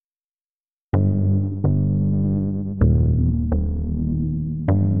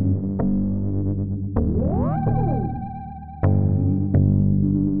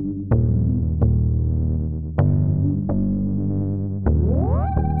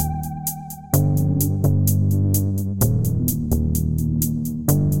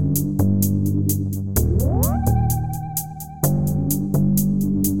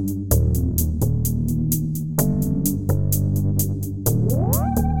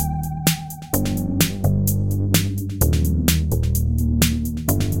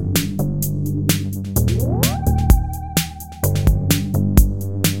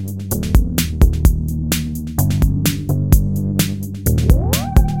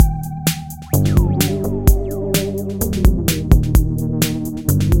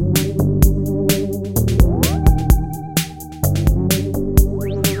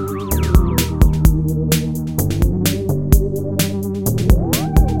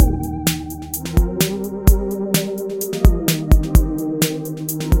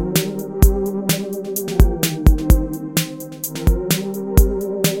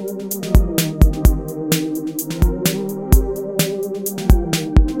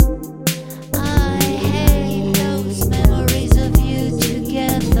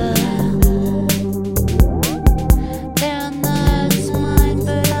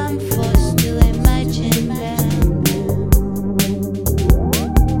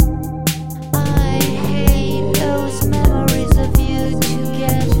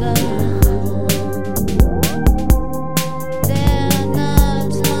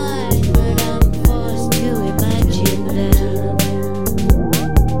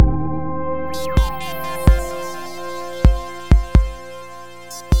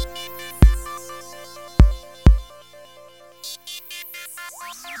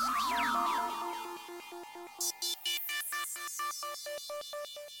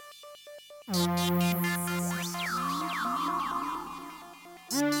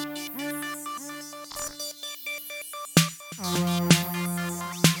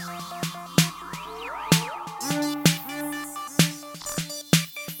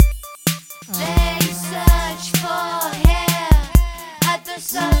They search for here at the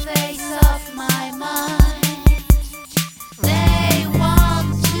surface of my mind. They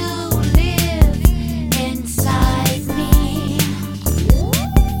want to live inside me.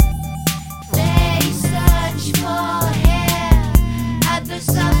 They search for here at the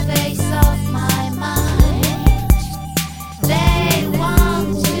surface of my mind. They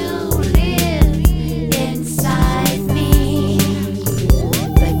want to live inside me.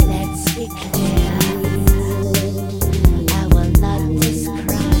 But let's be clear, I will not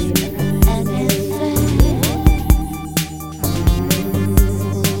describe anything.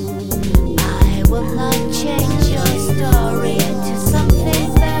 I will not change your story into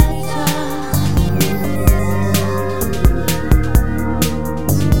something better.